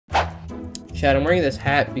Chad, I'm wearing this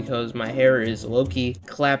hat because my hair is low-key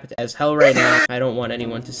clapped as hell right now. I don't want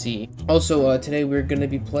anyone to see. Also, today we're gonna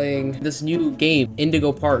be playing this new game,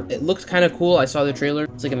 Indigo Park. It looks kind of cool. I saw the trailer.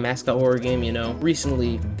 It's like a mascot horror game, you know.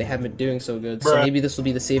 Recently, they haven't been doing so good, so maybe this will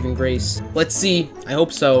be the saving grace. Let's see. I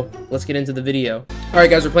hope so. Let's get into the video. Alright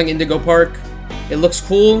guys, we're playing Indigo Park. It looks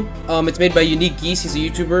cool. It's made by Unique Geese. He's a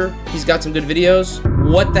YouTuber. He's got some good videos.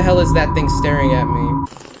 What the hell is that thing staring at me?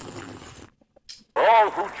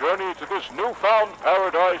 All who journey to this newfound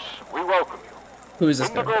paradise, we welcome you. Who is this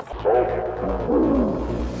guy? Indigo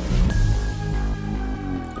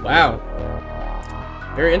Wow.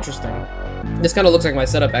 Very interesting. This kind of looks like my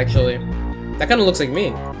setup, actually. That kind of looks like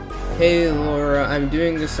me. Hey, Laura, I'm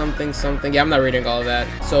doing this something. Yeah, I'm not reading all of that.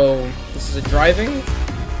 So, this is a driving.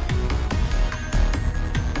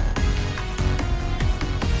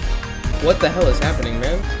 What the hell is happening,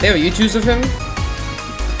 man? They have YouTubes of him?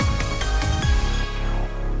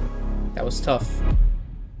 That was tough.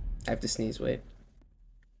 I have to sneeze, wait.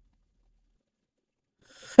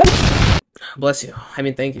 Bless you. I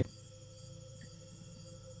mean, thank you.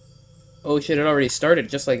 Oh shit, it already started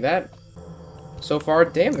just like that. So far,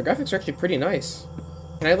 damn, the graphics are actually pretty nice.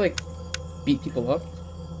 Can I, like, beat people up?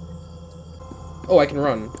 Oh, I can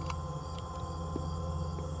run.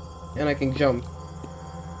 And I can jump.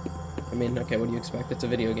 I mean, okay, what do you expect? It's a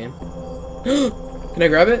video game. Can I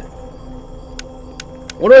grab it?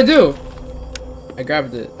 What do I do? I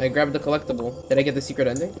grabbed it. I grabbed the collectible. Did I get the secret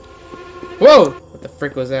ending? Whoa! What the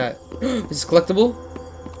frick was that? This is collectible?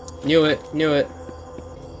 Knew it. Knew it.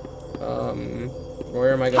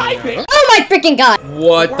 Where am I going now? Oh my freaking god!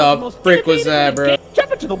 What the frick was that, bro?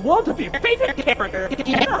 Jump into the world of your favorite character.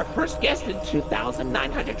 You're our first guest in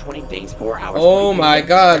 2,920 days, 4 hours. Oh my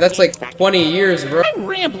god, that's like 20 years, bro. I'm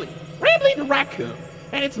Rambley the raccoon,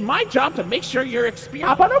 and it's my job to make sure your experience.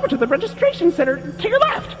 Hop on over to the registration center to your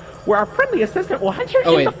left, where our friendly assistant will hunt you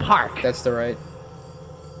in the park. That's the right.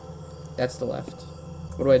 That's the left.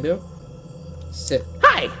 What do I do? Sit.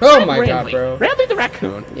 Hi. Oh I'm my Rambley, god, bro. Rambley the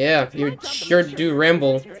raccoon. Yeah, you sure do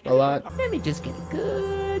ramble a lot. Let me just get a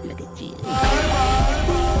good look at you.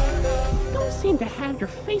 Don't seem to have your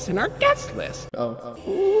face in our guest list. Oh.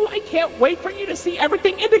 Ooh, I can't wait for you to see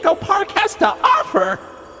everything Indigo Park has to offer.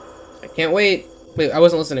 I can't wait. Wait, I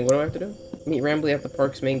wasn't listening. What do I have to do? Meet Rambley at the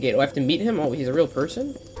park's main gate. Oh, I have to meet him? Oh, he's a real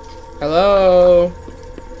person? Hello?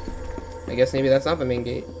 I guess maybe that's not the main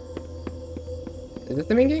gate. Is it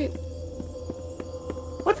the main gate?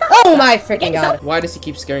 What's that? Oh my freaking god! Why does he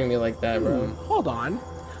keep scaring me like that, bro? Hold on.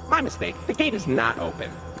 My mistake. The gate is not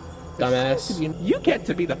open. Dumbass. You get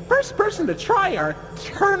to be the first person to try our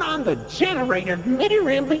turn on the generator mini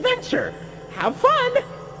Rambley venture. Have fun!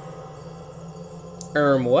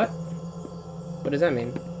 What? What does that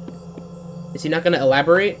mean? Is he not gonna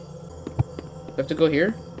elaborate? Do I have to go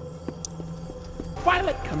here?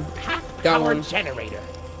 Violet compact Got power one. generator.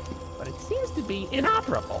 But it seems to be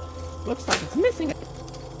inoperable. Looks like it's missing.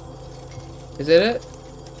 Is it? Do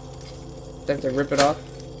I have to rip it off?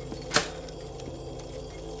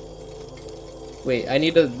 Wait, I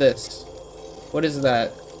need this. What is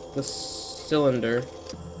that? The cylinder.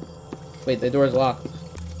 Wait, the door's locked.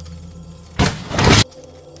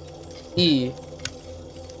 E.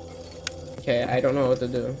 Okay, I don't know what to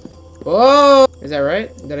do. Whoa! Is that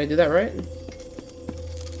right? Did I do that right?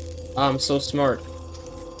 Oh, I'm so smart.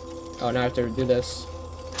 Oh, now I have to do this.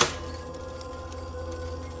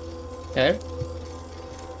 Okay.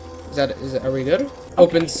 Are we good?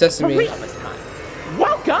 Open sesame. For real this time.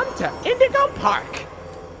 Welcome to Indigo Park.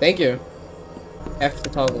 Thank you. F the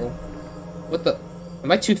toggle. What the?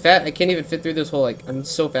 Am I too fat? I can't even fit through this hole. Like, I'm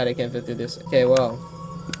so fat I can't fit through this. Okay, well.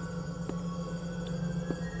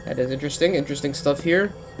 That is interesting. Interesting stuff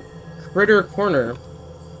here. Critter corner.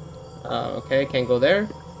 Okay, can't go there.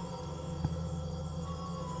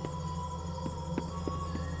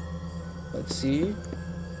 Let's see.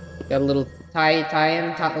 Got a little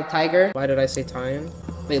tiger. Why did I say tie-in?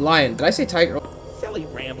 Wait, lion. Did I say tiger? Silly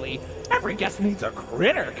Rambley. Every guest needs a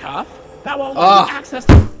critter cuff. That will allow you access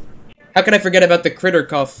to... How can I forget about the critter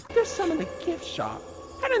cuff? There's some in the gift shop.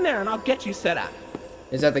 Head in there and I'll get you set up.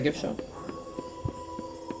 Is that the gift shop?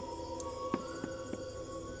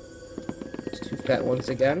 It's too fat once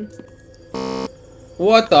again.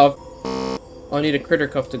 What the? I'll need a critter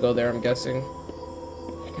cuff to go there, I'm guessing.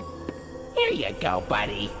 Here you go,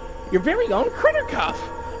 buddy. Your very own critter cuff.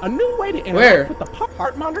 A new way to interact Where? with the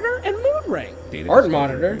heart monitor and mood ring. Heart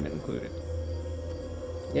monitor? Included.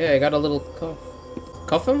 Yeah, I got a little cuff.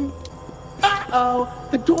 Cuff him? Uh-oh,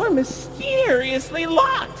 the door mysteriously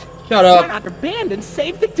locked. Shut Why up. not abandon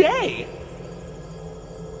save the day?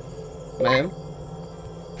 Ma'am.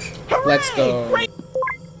 Hooray! Let's go. Great.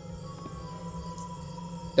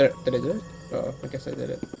 Did I do it? Oh, I guess I did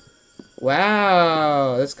it.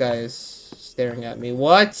 Wow, this guy is staring at me.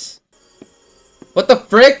 What? What the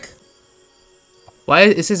frick? Why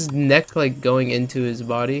is his neck like going into his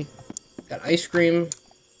body? Got ice cream.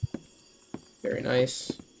 Very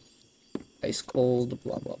nice. Ice cold,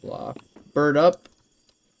 blah blah blah. Bird up.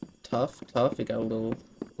 Tough, tough. We got a little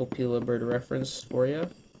Pila bird reference for you.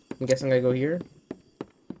 I'm guessing I go here.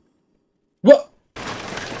 What?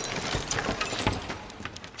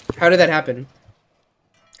 How did that happen?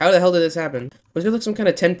 How the hell did this happen? Was there like some kind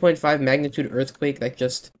of 10.5 magnitude earthquake that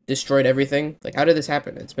just destroyed everything? Like, how did this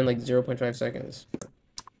happen? It's been like 0.5 seconds.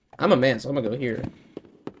 I'm a man, so I'm gonna go here.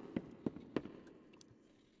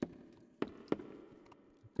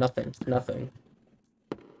 Nothing. Nothing.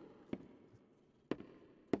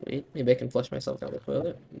 Wait, maybe I can flush myself down the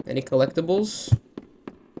toilet. Any collectibles? Is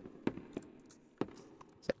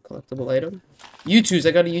that a collectible item? U2s,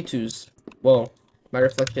 I got a U2s. Whoa, my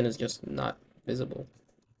reflection is just not visible.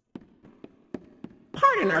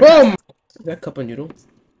 Pardon our Boom! That cup of noodle.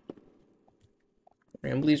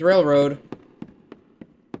 Rambley's Railroad.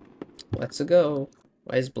 Let's go.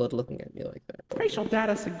 Why is blood looking at me like that? facial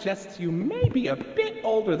data suggests you may be a bit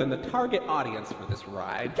older than the target audience for this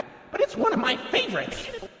ride, but it's one of my favorites.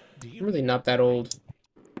 I'm really not that old.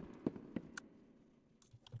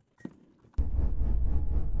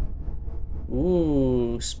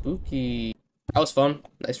 Ooh, spooky. That was fun.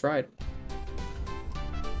 Nice ride.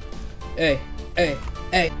 Hey, hey,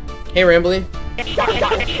 hey. Hey, Rambley.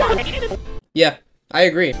 Yeah, I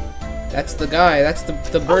agree. That's the guy. That's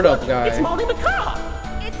the bird up guy. It's Molly McCaw!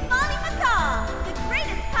 It's Molly McCaw, the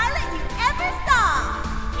greatest pilot you ever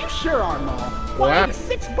saw! You sure are, Mol. Wow. Flying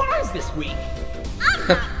 6 bars this week.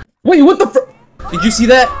 Wait, what the fr- Did you see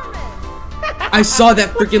that? I saw that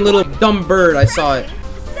freaking little dumb bird. I saw it.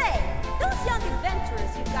 Say, those young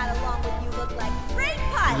adventurers you got along with you look like great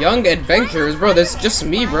pilots. Young adventurers, bro. That's just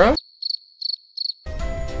me, bro.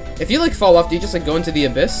 If you like fall off, do you just like go into the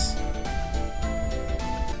abyss?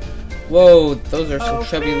 Whoa, those are some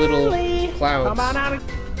chubby little clouds. Come on out.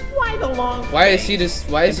 Why the long Why is he just?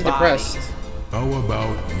 Why is he depressed? How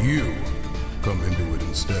about you come into it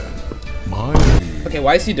instead? My view, Okay,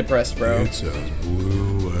 why is he depressed, bro? it's as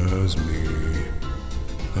blue as me.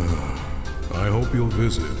 I hope you'll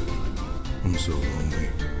visit. I'm so lonely.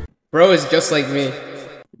 Bro is just like me.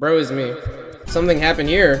 Bro is me. Something happened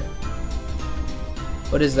here.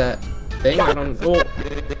 What is that thing? I don't know.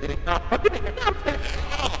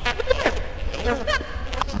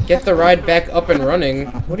 Get the ride back up and running.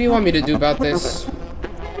 What do you want me to do about this?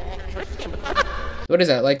 What is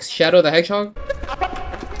that? Like Shadow the Hedgehog?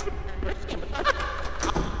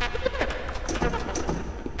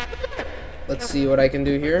 Let's see what I can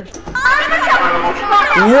do here.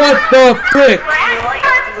 What the frick?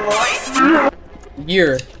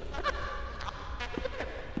 Year.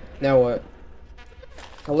 Now what?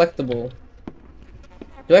 Collectible.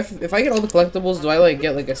 Do I, if I get all the collectibles, do I like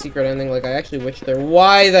get like a secret ending? Like I actually wish there.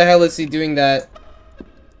 Why the hell is he doing that?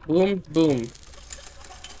 Boom, boom.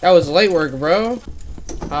 That was light work, bro.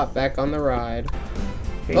 Hop back on the ride.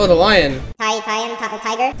 Oh, the lion.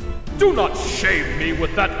 Tiger. Do not shame me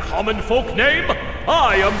with that common folk name.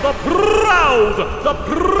 I am the proud, the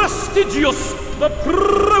prestigious, the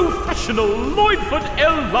professional Lloydford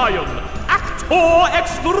L. Lion, actor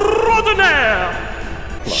extraordinaire.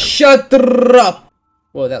 Shut up.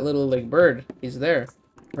 Whoa, that little like bird. He's there.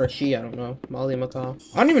 Or she, I don't know. Molly McCaw.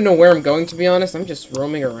 I don't even know where I'm going, to be honest. I'm just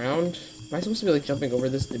roaming around. Am I supposed to be like jumping over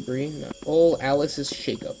this debris? No. Old Alice's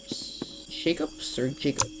Shake-Ups. Shake-Ups or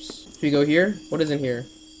Jacobs? Should we go here? What is in here?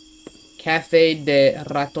 Cafe de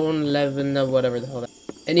Raton Levin, whatever the hell that.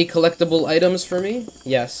 Any collectible items for me?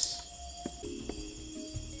 Yes.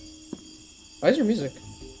 Why is there music?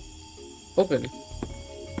 Open.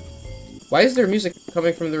 Why is there music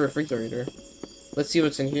coming from the refrigerator? Let's see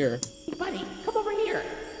what's in here. Buddy, come over here.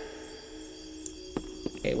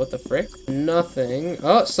 Okay, what the frick? Nothing.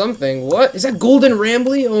 Oh, something. What? Is that Golden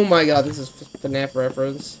Rambley? Oh my god, this is FNAF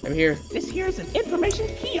reference. I'm here. This here is an information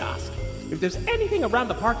kiosk. If there's anything around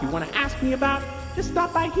the park you want to ask me about, just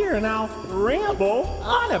stop by here and I'll ramble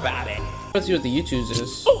on about it. Let's see what the U2s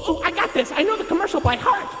is. Oh, I got this. I know the commercial by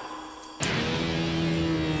heart.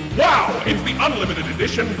 Wow, it's the unlimited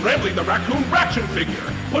edition Rambley the Raccoon action figure.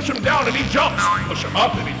 Push him down and he jumps. Push him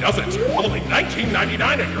up and he doesn't. Only $19.99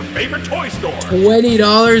 at your favorite toy store.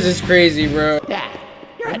 $20 is crazy, bro. Dad,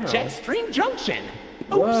 you're at Jetstream Junction. Oops.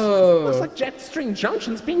 Whoa. Looks like Jetstream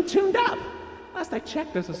Junction's being tuned up. Last I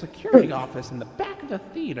checked, there's a security office in the back of the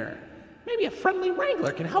theater. Maybe a friendly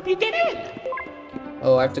wrangler can help you get in.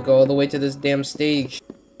 Oh, I have to go all the way to this damn stage.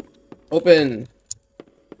 Open.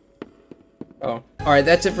 Oh. Alright,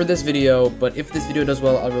 that's it for this video, but if this video does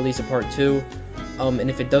well, I'll release a part 2. And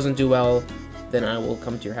if it doesn't do well, then I will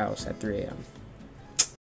come to your house at 3 a.m.